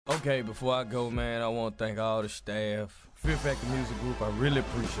Okay, before I go, man, I want to thank all the staff, Fear Factor Music Group. I really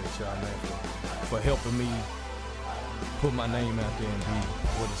appreciate y'all, man, for helping me put my name out there and be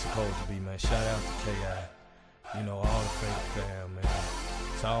what it's supposed to be, man. Shout out to K.I., you know, all the Fatal fam, man.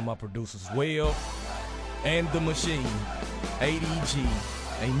 To all my producers, Well and The Machine, ADG,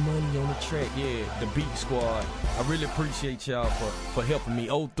 Ain't Money on the Track, yeah, the Beat Squad. I really appreciate y'all for helping me.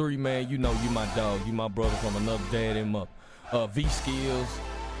 03, man, you know you my dog, you my brother from another dad and mother. V-Skills,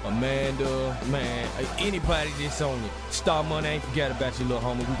 Amanda, man, anybody that's on it. Star Money, I ain't forgot about you, little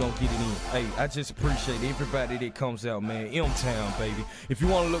homie. We gon' get it in. Hey, I just appreciate everybody that comes out, man. M-Town, baby. If you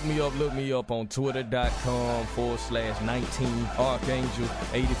want to look me up on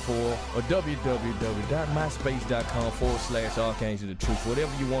twitter.com/19Archangel84 or www.myspace.com/Archangel the Truth.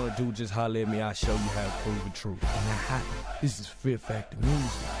 Whatever you want to do, just holler at me. I'll show you how to prove the truth. And this is Fear Factor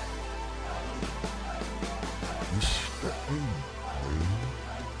Music.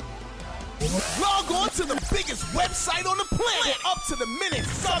 Log on to the biggest website on the planet, up to the minute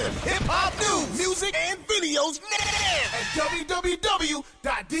Southern hip-hop news, music, and videos now at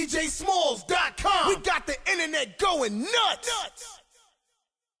www.djsmalls.com. We got the internet going nuts.